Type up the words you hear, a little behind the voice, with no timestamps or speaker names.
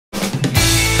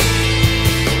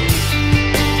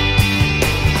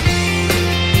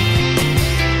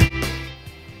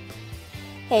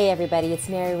everybody, it's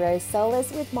Mary Rose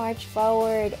Solis with March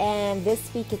Forward, and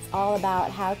this week it's all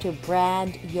about how to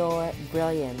brand your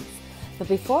brilliance. But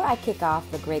before I kick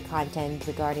off the great content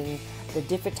regarding the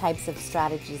different types of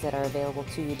strategies that are available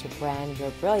to you to brand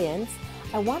your brilliance,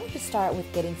 I wanted to start with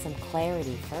getting some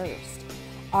clarity first.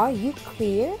 Are you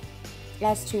clear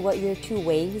as to what your two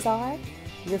waves are?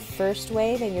 Your first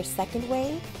wave and your second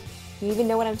wave? You even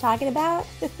know what I'm talking about?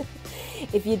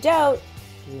 If you don't,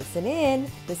 listen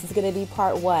in. This is going to be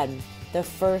part one, the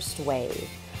first wave.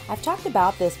 I've talked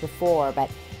about this before, but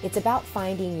it's about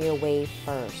finding your wave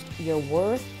first. Your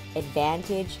worth,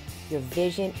 advantage, your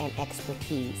vision, and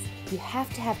expertise. You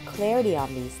have to have clarity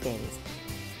on these things.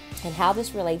 And how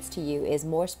this relates to you is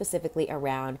more specifically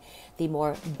around the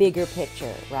more bigger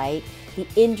picture, right? The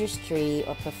industry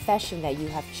or profession that you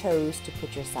have chose to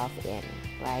put yourself in,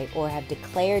 right? Or have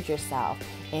declared yourself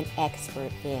an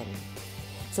expert in.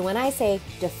 So when I say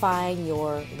define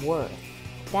your worth,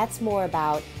 that's more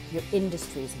about your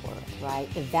industry's worth, right?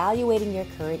 Evaluating your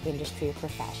current industry or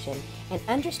profession and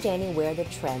understanding where the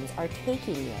trends are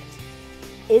taking it.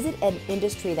 Is it an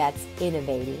industry that's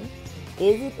innovating?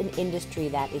 Is it an industry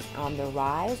that is on the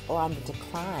rise or on the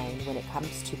decline when it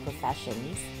comes to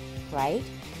professions, right?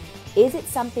 Is it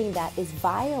something that is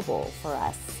viable for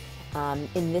us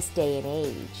in this day and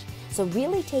age? So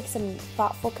really take some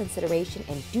thoughtful consideration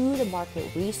and do the market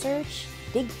research,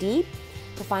 dig deep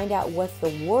to find out what the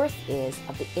worth is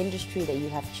of the industry that you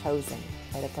have chosen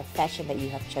or the profession that you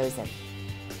have chosen.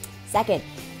 Second,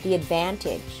 the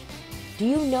advantage. Do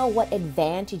you know what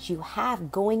advantage you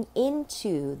have going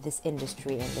into this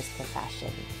industry and this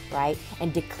profession, right?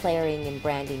 And declaring and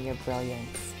branding your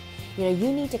brilliance. You know,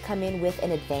 you need to come in with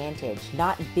an advantage,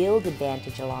 not build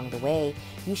advantage along the way.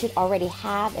 You should already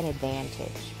have an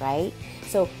advantage, right?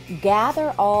 So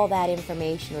gather all that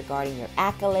information regarding your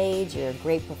accolades, your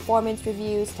great performance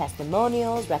reviews,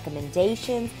 testimonials,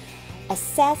 recommendations.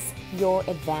 Assess your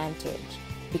advantage,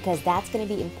 because that's going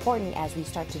to be important as we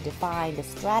start to define the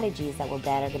strategies that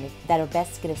are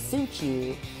best going to suit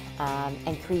you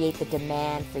and create the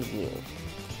demand for you.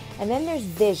 And then there's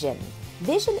vision.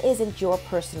 Vision isn't your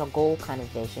personal goal kind of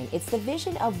vision. It's the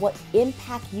vision of what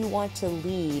impact you want to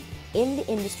leave in the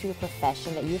industry or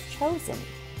profession that you've chosen.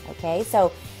 Okay,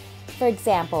 so for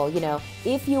example, you know,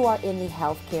 if you are in the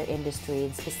healthcare industry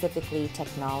and specifically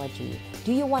technology,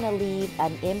 do you want to leave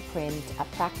an imprint, a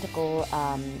practical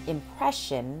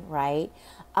impression, right,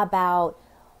 about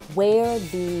where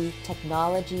the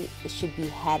technology should be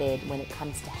headed when it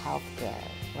comes to healthcare,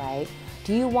 right?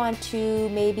 Do you want to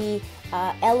maybe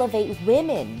elevate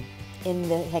women in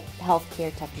the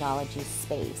healthcare technology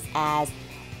space as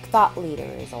thought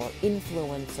leaders or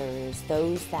influencers,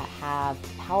 those that have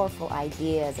powerful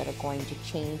ideas that are going to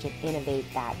change and innovate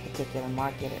that particular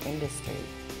market or industry?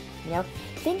 You know,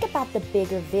 think about the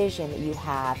bigger vision that you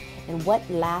have and what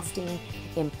lasting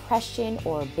impression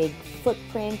or big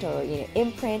footprint or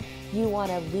imprint you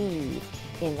want to leave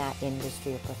in that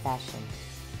industry or profession.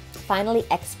 Finally,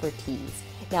 expertise.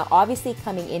 Now, obviously,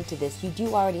 coming into this, you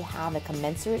do already have a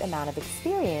commensurate amount of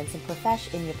experience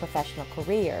in your professional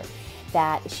career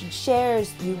that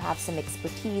shares you have some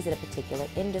expertise in a particular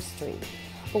industry.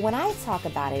 But when I talk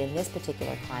about it in this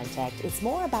particular context, it's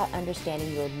more about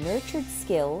understanding your nurtured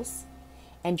skills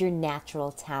and your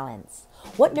natural talents.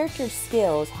 What nurtured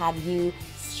skills have you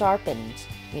sharpened,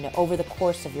 over the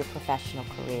course of your professional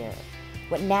career?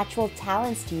 What natural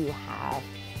talents do you have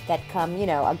that come,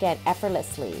 again,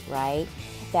 effortlessly, right?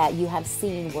 That you have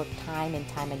seen work time and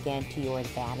time again to your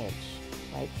advantage,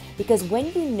 right? Because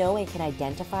when you know and can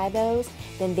identify those,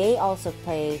 then they also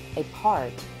play a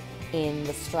part in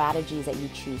the strategies that you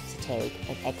choose to take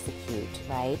and execute,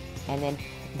 right? And then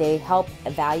they help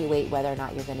evaluate whether or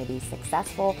not you're going to be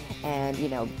successful and,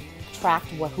 track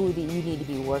who you need to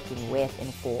be working with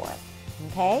and for,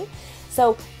 okay?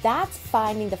 So that's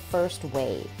finding the first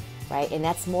wave, right? And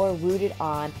that's more rooted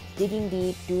on digging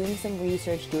deep, doing some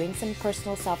research, doing some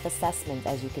personal self-assessment,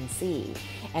 as you can see,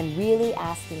 and really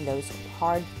asking those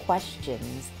hard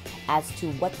questions as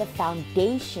to what the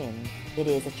foundation it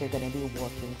is that you're going to be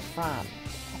working from.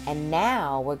 And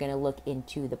now we're going to look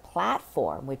into the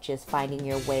platform, which is finding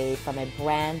your way from a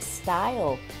brand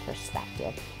style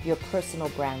perspective, your personal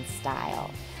brand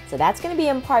style. So that's going to be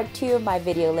in part 2 of my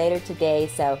video later today.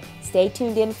 So stay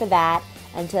tuned in for that.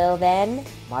 Until then,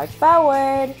 march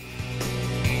forward.